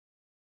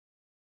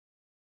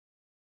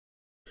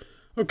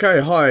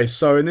Okay, hi.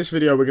 So in this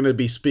video we're going to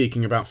be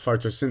speaking about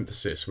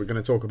photosynthesis. We're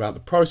going to talk about the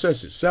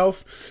process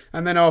itself,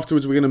 and then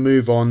afterwards we're going to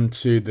move on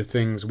to the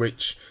things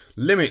which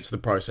limit the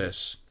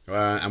process,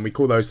 and we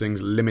call those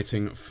things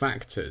limiting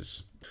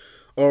factors.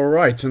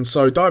 Alright, and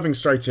so diving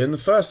straight in, the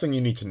first thing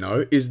you need to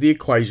know is the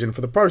equation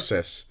for the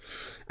process.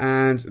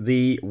 And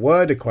the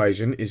word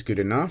equation is good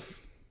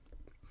enough,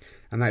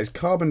 and that is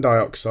carbon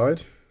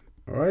dioxide.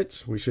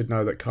 Alright, we should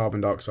know that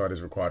carbon dioxide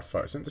is required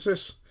for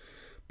photosynthesis,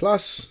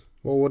 plus,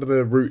 well, what do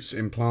the roots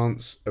in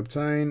plants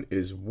obtain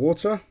is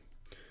water.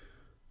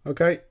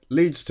 Okay,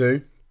 leads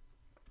to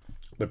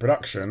the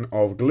production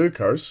of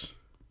glucose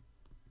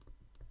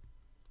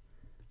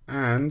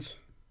and,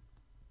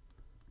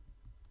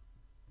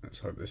 let's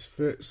hope this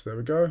fits, there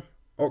we go,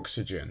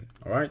 oxygen.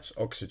 Alright,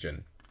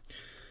 oxygen.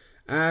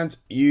 And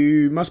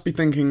you must be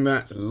thinking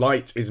that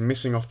light is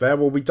missing off there.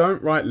 Well, we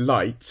don't write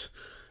light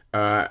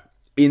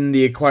in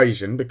the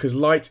equation because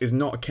light is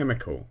not a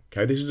chemical.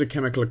 Okay, this is a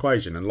chemical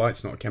equation and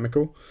light's not a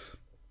chemical.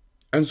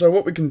 And so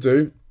what we can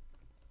do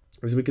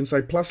is we can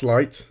say plus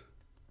light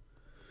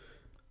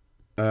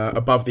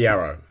above the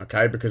arrow,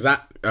 okay, because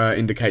that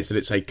indicates that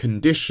it's a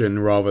condition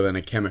rather than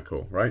a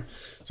chemical, right?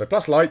 So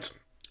plus light,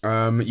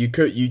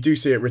 you do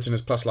see it written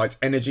as plus light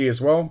energy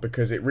as well,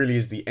 because it really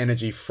is the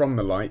energy from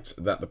the light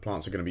that the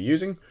plants are going to be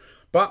using.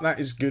 But that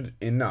is good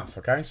enough,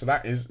 okay? So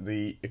that is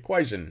the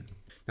equation.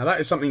 Now that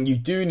is something you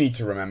do need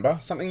to remember.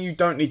 Something you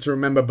don't need to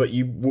remember, but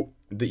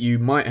that you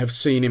might have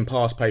seen in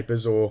past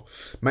papers or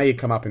may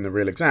come up in the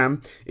real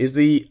exam, is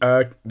the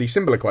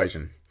symbol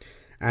equation.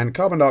 And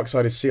carbon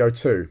dioxide is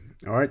CO2.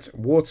 All right,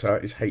 water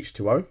is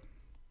H2O.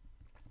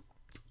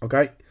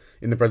 Okay,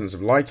 in the presence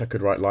of light, I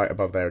could write light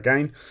above there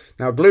again.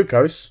 Now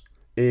glucose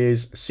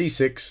is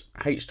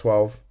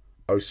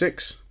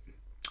C6H12O6.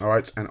 All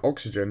right, and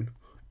oxygen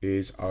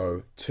is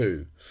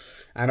O2.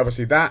 And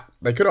obviously that,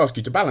 they could ask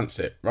you to balance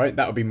it, right?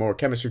 That would be more a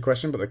chemistry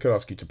question, but they could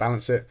ask you to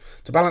balance it.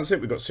 To balance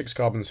it, we've got 6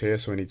 carbons here,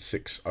 so we need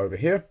 6 over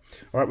here.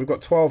 All right, we've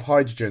got 12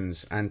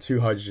 hydrogens and 2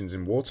 hydrogens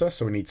in water,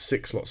 so we need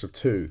 6 lots of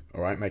 2,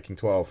 all right, making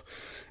 12.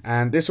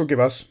 And this will give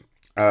us,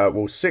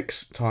 well,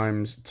 6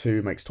 times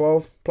 2 makes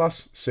 12,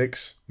 plus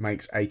 6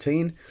 makes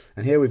 18.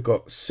 And here we've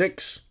got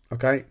 6,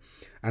 okay?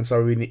 And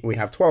so we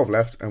have 12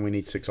 left, and we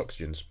need 6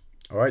 oxygens,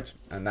 all right?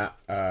 And that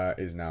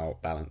is now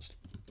balanced.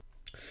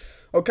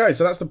 Okay,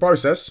 so that's the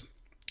process.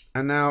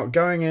 And now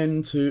going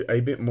into a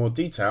bit more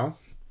detail,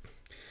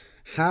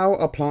 how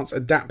are plants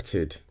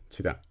adapted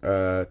to that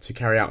to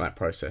carry out that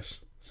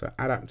process? So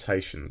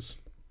adaptations.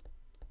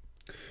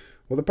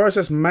 Well, the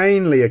process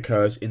mainly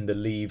occurs in the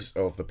leaves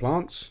of the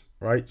plants,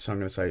 right? So I'm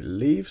going to say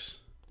leaves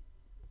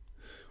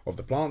of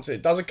the plants.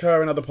 It does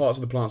occur in other parts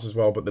of the plants as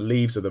well, but the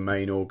leaves are the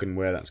main organ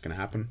where that's going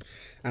to happen.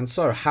 And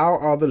so how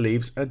are the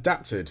leaves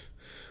adapted?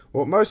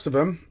 Well, most of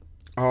them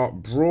are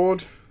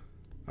broad,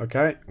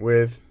 okay,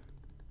 with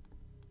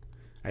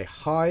a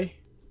high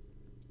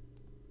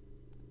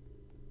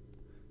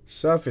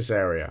surface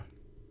area.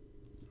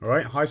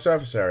 Alright, high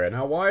surface area.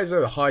 Now, why is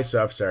a high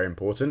surface area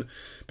important?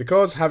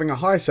 Because having a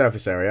high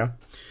surface area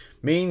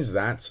means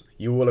that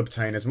you will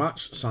obtain as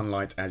much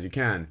sunlight as you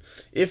can.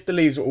 If the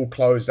leaves are all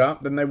closed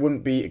up, then they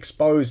wouldn't be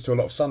exposed to a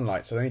lot of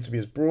sunlight, so they need to be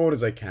as broad as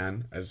they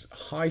can, as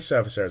high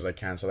surface area as they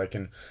can, so they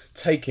can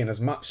take in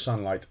as much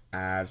sunlight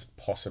as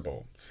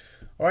possible.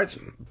 Alright.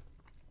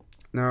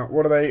 Now,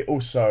 what do they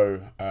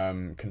also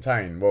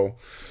contain? Well,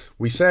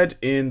 we said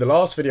in the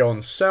last video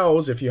on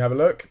cells, if you have a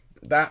look,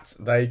 that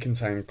they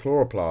contain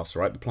chloroplasts,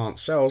 right? The plant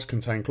cells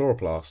contain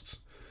chloroplasts.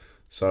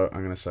 So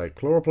I'm going to say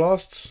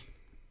chloroplasts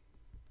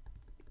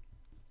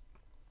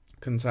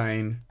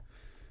contain,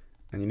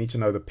 and you need to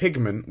know the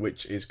pigment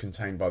which is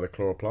contained by the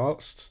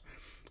chloroplasts,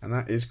 and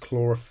that is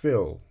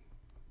chlorophyll.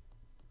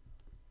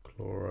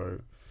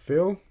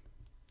 Chlorophyll,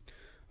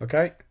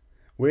 okay,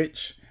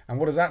 which... And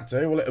what does that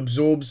do? Well, it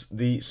absorbs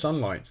the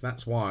sunlight.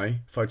 That's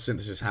why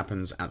photosynthesis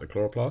happens at the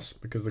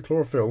chloroplast, because the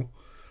chlorophyll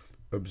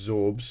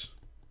absorbs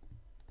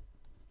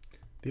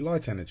the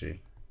light energy.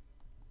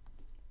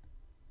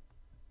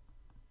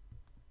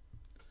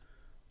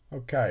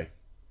 Okay.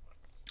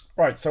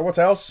 Right, so what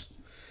else?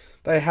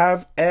 They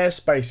have air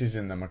spaces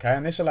in them, okay?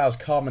 And this allows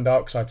carbon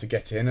dioxide to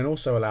get in and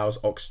also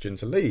allows oxygen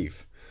to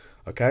leave.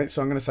 Okay,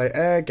 so I'm going to say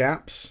air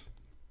gaps.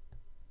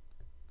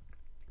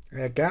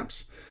 Air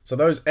gaps. So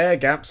those air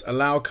gaps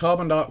allow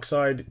carbon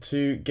dioxide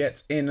to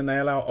get in and they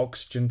allow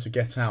oxygen to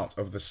get out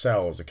of the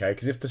cells, okay?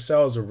 Because if the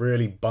cells are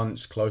really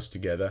bunched close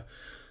together,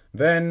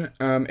 then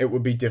it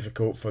would be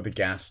difficult for the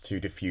gas to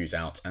diffuse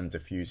out and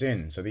diffuse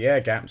in. So the air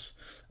gaps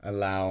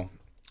allow,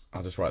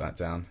 I'll just write that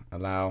down,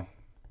 allow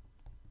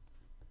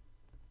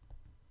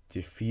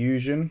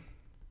diffusion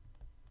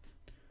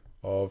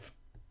of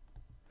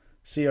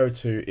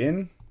CO2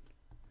 in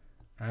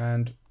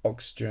and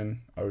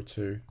oxygen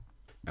O2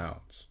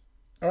 out.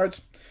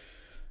 Alright,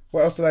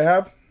 what else do they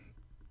have?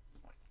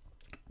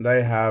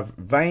 They have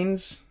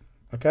veins,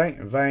 okay,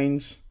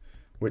 veins,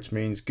 which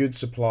means good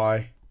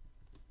supply.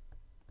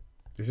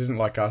 This isn't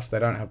like us, they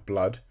don't have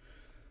blood.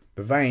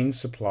 The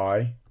veins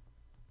supply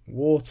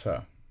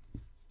water,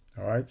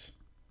 alright?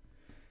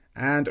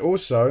 And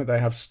also they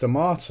have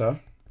stomata,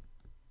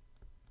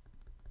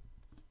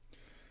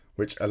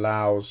 which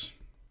allows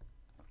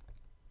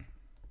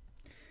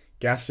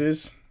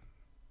gases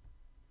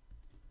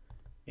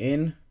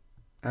in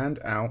and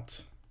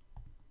out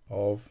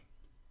of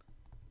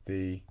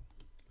the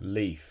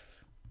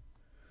leaf.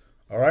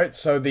 Alright,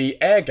 so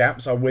the air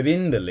gaps are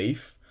within the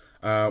leaf,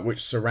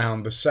 which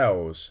surround the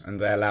cells, and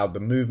they allow the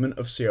movement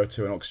of CO2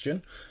 and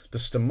oxygen. The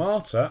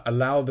stomata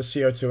allow the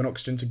CO2 and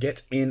oxygen to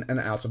get in and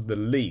out of the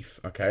leaf.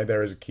 Okay,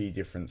 there is a key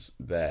difference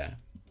there.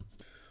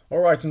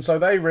 Alright, and so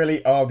they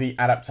really are the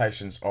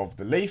adaptations of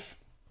the leaf.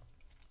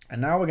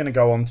 And now we're going to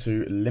go on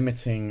to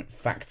limiting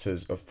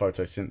factors of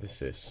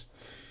photosynthesis.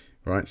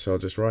 Right, so I'll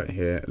just write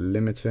here,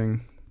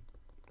 limiting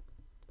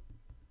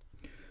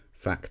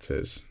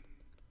factors.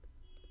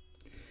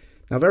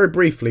 Now, very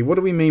briefly, what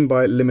do we mean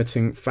by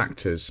limiting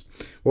factors?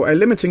 Well, a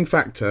limiting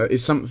factor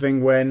is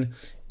something when,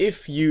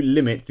 if you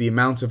limit the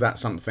amount of that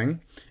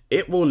something,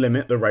 it will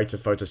limit the rate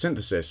of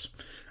photosynthesis.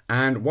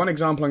 And one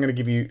example I'm going to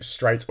give you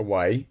straight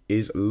away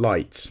is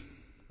light.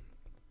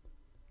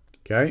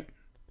 Okay?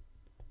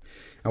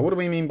 Now, what do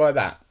we mean by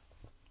that?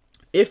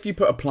 If you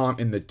put a plant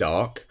in the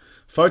dark,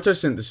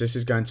 photosynthesis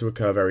is going to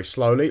occur very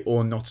slowly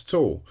or not at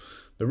all.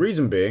 The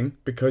reason being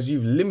because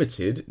you've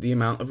limited the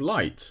amount of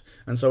light.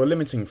 And so a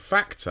limiting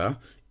factor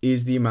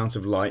is the amount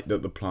of light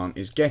that the plant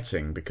is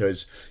getting,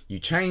 because you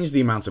change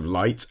the amount of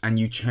light and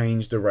you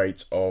change the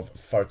rate of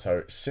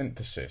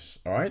photosynthesis.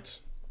 All right?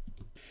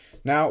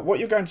 Now, what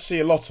you're going to see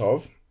a lot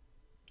of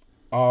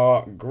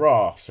are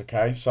graphs,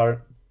 okay? So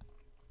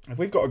if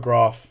we've got a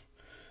graph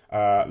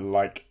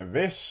like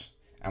this,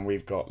 and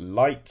we've got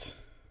light,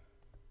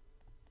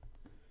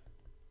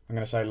 I'm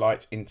going to say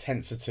light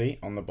intensity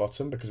on the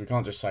bottom, because we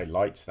can't just say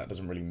light, that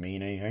doesn't really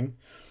mean anything.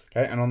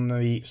 Okay, and on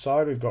the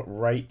side we've got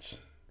rate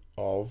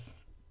of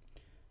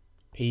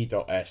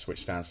P.S, which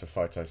stands for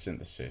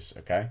photosynthesis.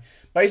 Okay,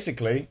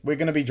 basically we're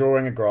going to be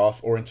drawing a graph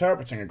or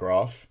interpreting a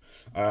graph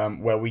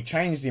where we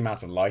change the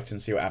amount of light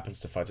and see what happens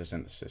to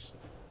photosynthesis.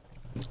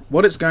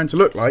 What it's going to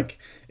look like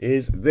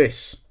is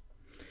this.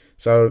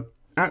 So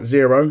at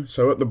 0,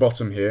 so at the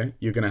bottom here,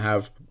 you're going to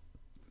have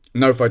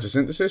no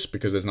photosynthesis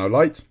because there's no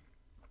light.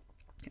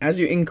 As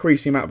you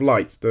increase the amount of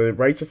light, the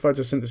rate of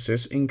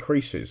photosynthesis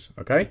increases,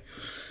 okay?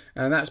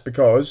 And that's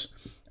because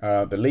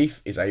the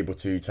leaf is able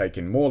to take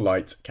in more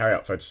light, carry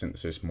out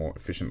photosynthesis more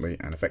efficiently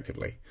and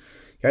effectively.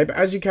 Okay, but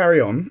as you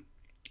carry on,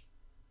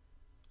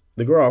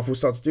 the graph will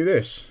start to do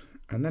this,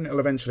 and then it'll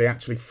eventually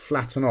actually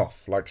flatten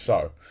off, like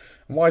so.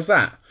 And why is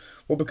that?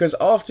 Well, because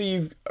after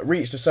you've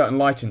reached a certain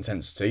light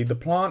intensity, the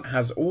plant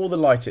has all the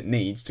light it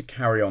needs to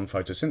carry on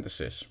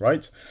photosynthesis,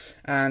 right?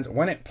 And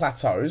when it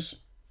plateaus,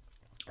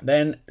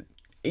 then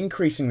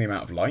increasing the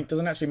amount of light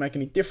doesn't actually make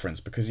any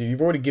difference because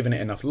you've already given it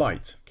enough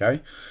light,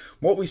 okay?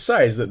 What we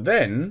say is that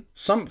then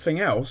something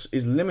else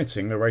is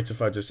limiting the rate of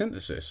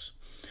photosynthesis.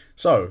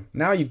 So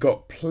now you've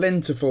got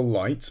plentiful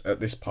light at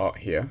this part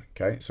here,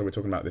 okay? So we're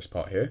talking about this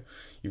part here.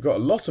 You've got a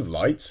lot of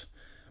light,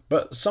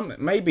 but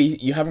maybe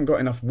you haven't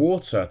got enough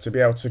water to be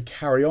able to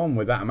carry on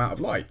with that amount of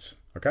light,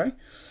 okay?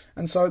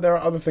 And so there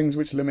are other things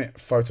which limit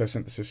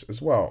photosynthesis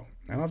as well.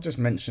 And I've just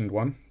mentioned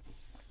one,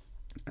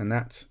 and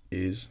that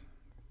is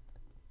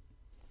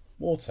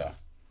water.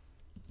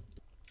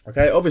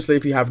 Okay, obviously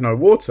if you have no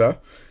water,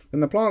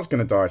 then the plant's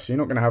going to die, so you're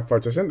not going to have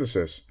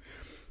photosynthesis.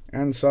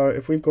 And so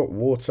if we've got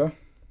water,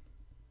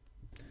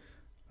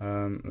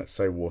 let's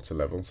say water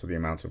level, so the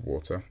amount of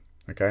water,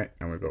 okay,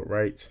 and we've got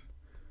rate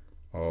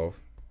of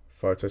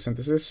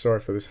photosynthesis, sorry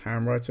for this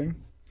handwriting,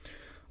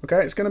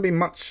 okay, it's going to be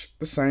much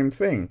the same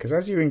thing, because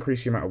as you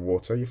increase the amount of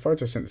water, your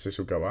photosynthesis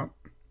will go up,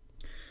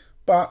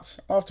 but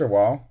after a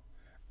while,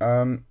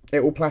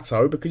 it will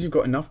plateau because you've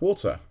got enough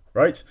water.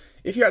 Right?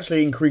 If you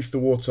actually increase the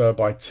water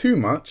by too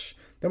much,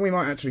 then we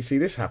might actually see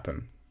this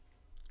happen.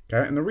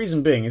 Okay? And the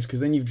reason being is because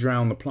then you've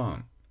drowned the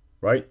plant.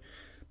 Right?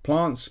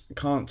 Plants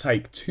can't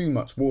take too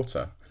much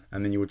water,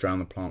 and then you will drown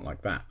the plant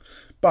like that.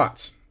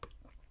 But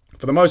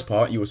for the most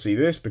part, you will see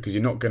this because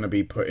you're not going to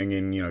be putting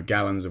in,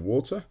 gallons of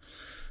water,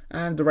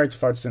 and the rate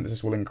of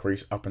photosynthesis will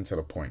increase up until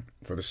a point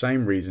for the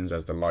same reasons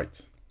as the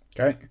light.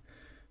 Okay?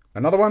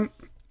 Another one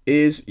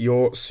is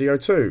your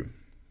CO2,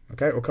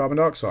 okay, or carbon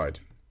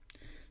dioxide.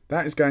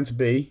 That is going to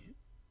be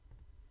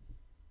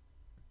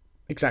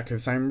exactly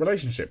the same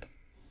relationship.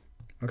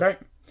 Okay?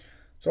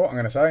 So what I'm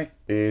going to say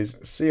is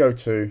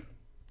CO2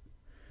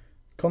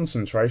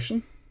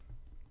 concentration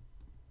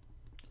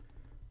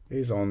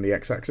is on the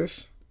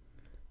x-axis.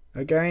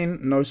 Again,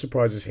 no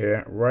surprises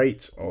here.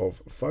 Rate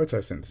of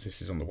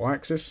photosynthesis is on the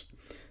y-axis.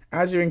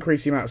 As you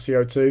increase the amount of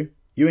CO2,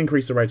 you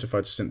increase the rate of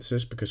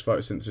photosynthesis because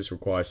photosynthesis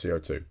requires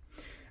CO2.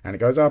 And it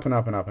goes up and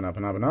up and up and up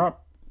and up and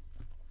up,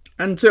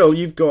 until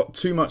you've got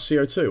too much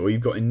CO2, or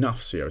you've got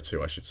enough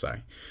CO2, I should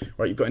say.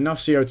 Right, you've got enough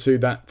CO2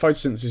 that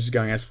photosynthesis is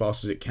going as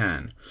fast as it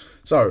can.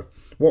 So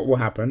what will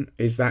happen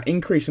is that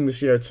increasing the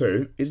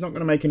CO2 is not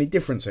going to make any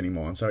difference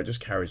anymore, and so it just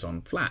carries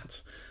on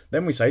flat.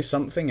 Then we say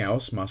something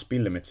else must be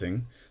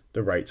limiting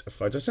the rate of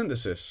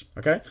photosynthesis,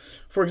 okay?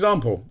 For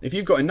example, if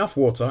you've got enough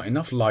water,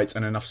 enough light,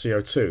 and enough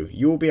CO2,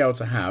 you will be able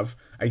to have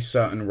a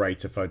certain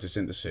rate of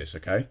photosynthesis,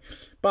 okay?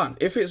 But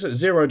if it's at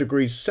 0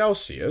 degrees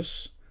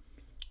Celsius,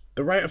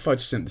 the rate of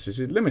photosynthesis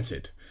is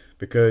limited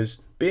because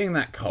being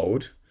that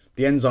cold,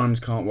 the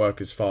enzymes can't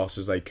work as fast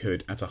as they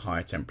could at a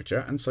higher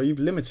temperature, and so you've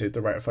limited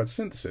the rate of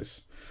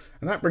photosynthesis.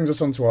 And that brings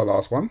us on to our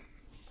last one,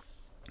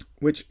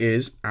 which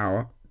is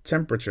our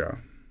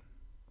temperature.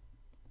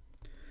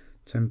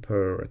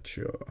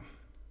 Temperature.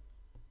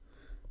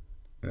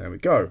 There we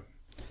go.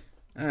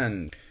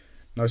 And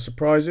no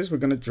surprises, we're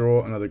going to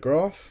draw another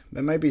graph.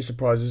 There may be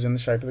surprises in the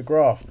shape of the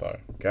graph though.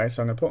 Okay,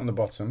 so I'm going to put on the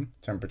bottom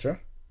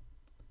temperature.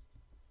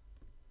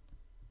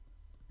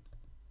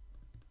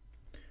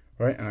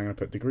 Right, and I'm going to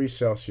put degrees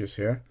Celsius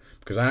here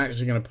because I'm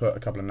actually going to put a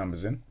couple of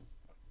numbers in.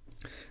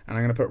 And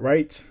I'm going to put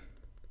rate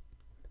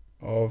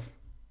of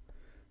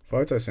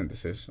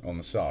photosynthesis on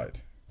the side.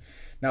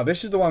 Now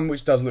this is the one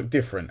which does look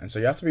different, and so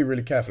you have to be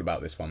really careful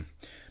about this one.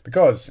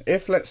 Because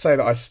if, let's say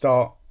that I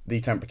start the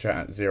temperature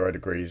at 0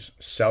 degrees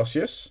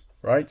Celsius,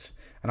 right?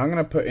 And I'm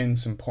going to put in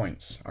some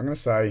points. I'm going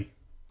to say,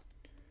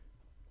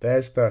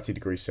 there's 30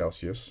 degrees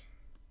Celsius.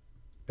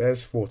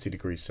 There's 40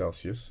 degrees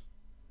Celsius.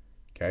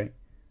 Okay?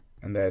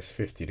 And there's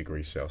 50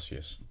 degrees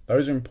Celsius.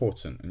 Those are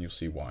important, and you'll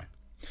see why.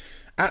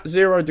 At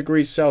 0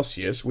 degrees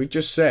Celsius, we've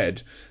just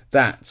said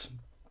that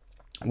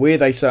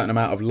with a certain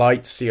amount of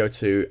light,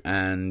 CO2,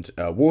 and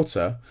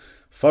water,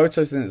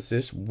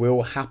 photosynthesis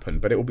will happen,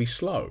 but it will be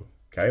slow.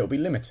 Okay, it will be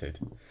limited.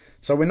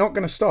 So we're not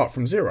going to start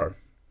from 0.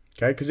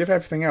 Okay, because if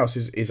everything else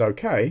is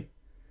okay,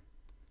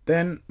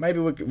 then maybe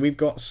we've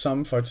got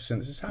some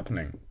photosynthesis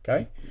happening.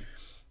 Okay,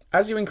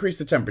 as you increase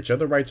the temperature,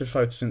 the rate of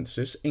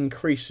photosynthesis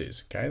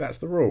increases. Okay, that's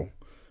the rule.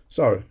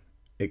 So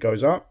it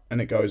goes up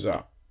and it goes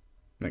up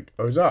and it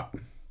goes up.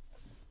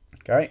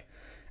 Okay,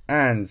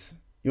 and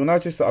you'll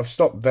notice that I've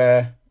stopped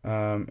there.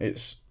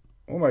 It's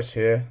almost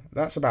here.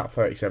 That's about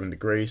 37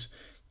 degrees.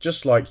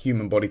 Just like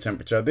human body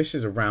temperature, this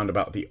is around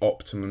about the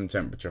optimum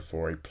temperature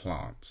for a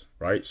plant,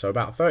 right? So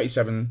about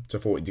 37 to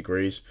 40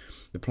 degrees,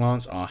 the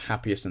plants are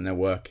happiest and they're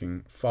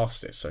working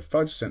fastest. So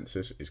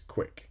photosynthesis is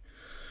quick.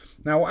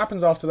 Now what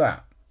happens after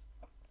that?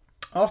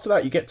 After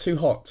that, you get too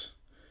hot.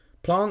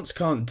 Plants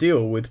can't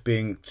deal with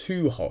being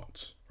too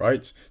hot,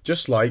 right?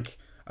 Just like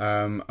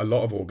a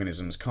lot of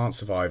organisms can't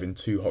survive in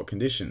too hot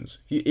conditions.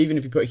 Even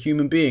if you put a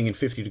human being in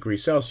 50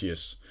 degrees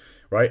Celsius,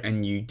 right,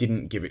 and you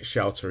didn't give it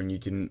shelter and you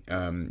didn't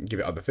give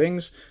it other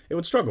things, it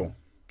would struggle,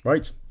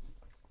 right?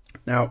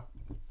 Now,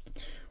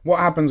 what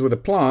happens with a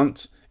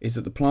plant is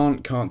that the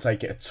plant can't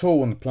take it at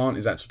all and the plant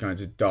is actually going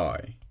to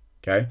die,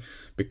 okay?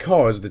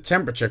 Because the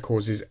temperature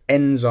causes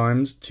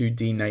enzymes to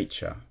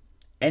denature.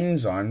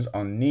 Enzymes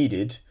are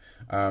needed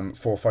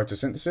for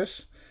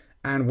photosynthesis,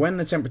 and when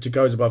the temperature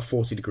goes above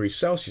 40 degrees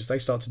Celsius, they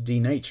start to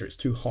denature. It's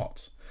too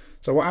hot.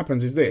 So what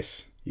happens is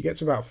this. You get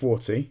to about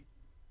 40,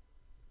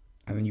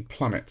 and then you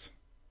plummet.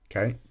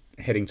 Okay?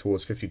 Heading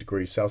towards 50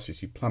 degrees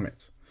Celsius, you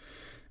plummet.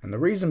 And the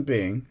reason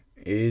being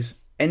is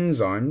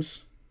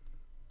enzymes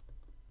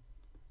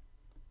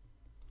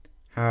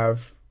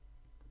have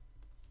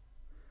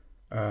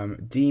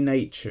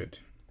denatured.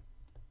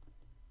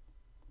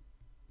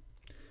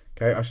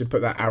 Okay, I should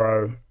put that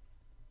arrow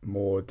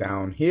more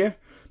down here,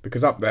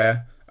 because up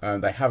there,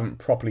 they haven't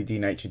properly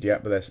denatured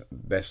yet, but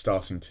they're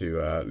starting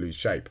to lose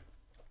shape.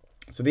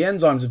 So the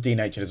enzymes have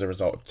denatured as a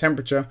result of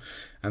temperature,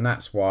 and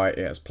that's why it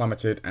has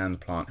plummeted and the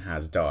plant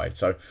has died.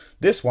 So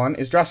this one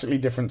is drastically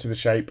different to the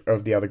shape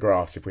of the other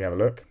graphs. If we have a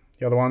look,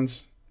 the other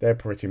ones, they're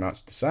pretty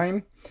much the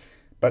same,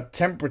 but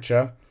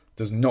temperature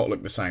does not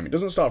look the same. It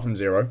doesn't start from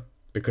 0,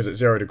 because at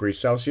 0 degrees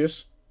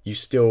Celsius, you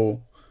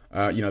still,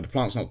 the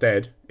plant's not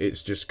dead,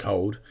 it's just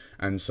cold,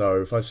 and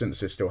so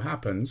photosynthesis still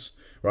happens,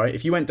 right?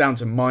 If you went down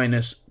to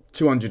minus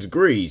 200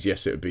 degrees,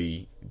 yes, it would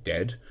be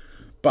dead,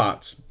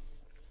 but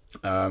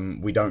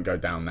we don't go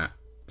down that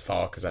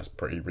far because that's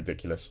pretty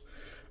ridiculous.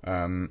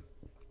 And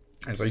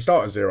so you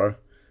start at 0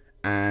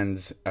 and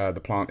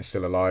the plant is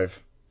still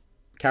alive,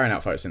 carrying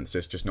out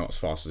photosynthesis, just not as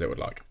fast as it would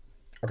like.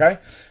 Okay,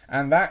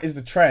 and that is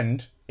the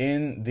trend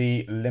in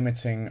the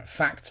limiting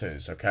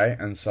factors. Okay,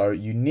 and so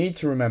you need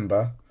to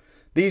remember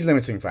these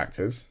limiting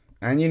factors,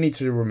 and you need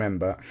to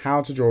remember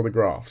how to draw the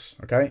graphs.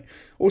 Okay,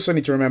 also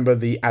need to remember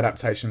the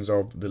adaptations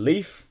of the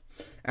leaf,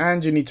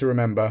 and you need to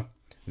remember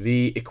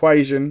the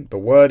equation, the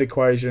word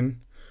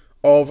equation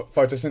of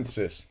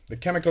photosynthesis. The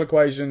chemical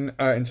equation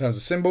in terms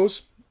of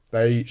symbols,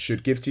 they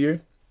should give to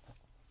you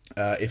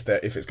if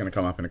it's going to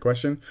come up in a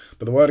question,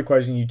 but the word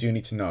equation you do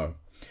need to know.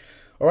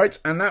 Alright,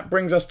 and that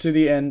brings us to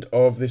the end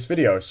of this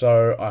video.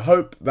 So I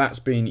hope that's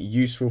been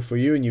useful for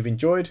you and you've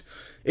enjoyed.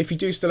 If you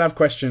do still have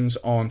questions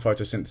on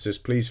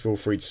photosynthesis, please feel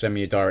free to send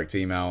me a direct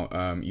email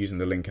using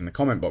the link in the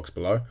comment box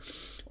below,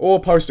 or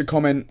post a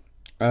comment,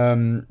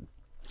 a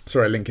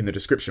link in the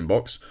description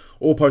box,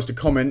 or post a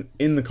comment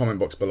in the comment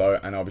box below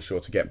and I'll be sure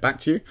to get back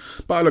to you.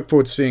 But I look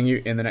forward to seeing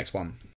you in the next one.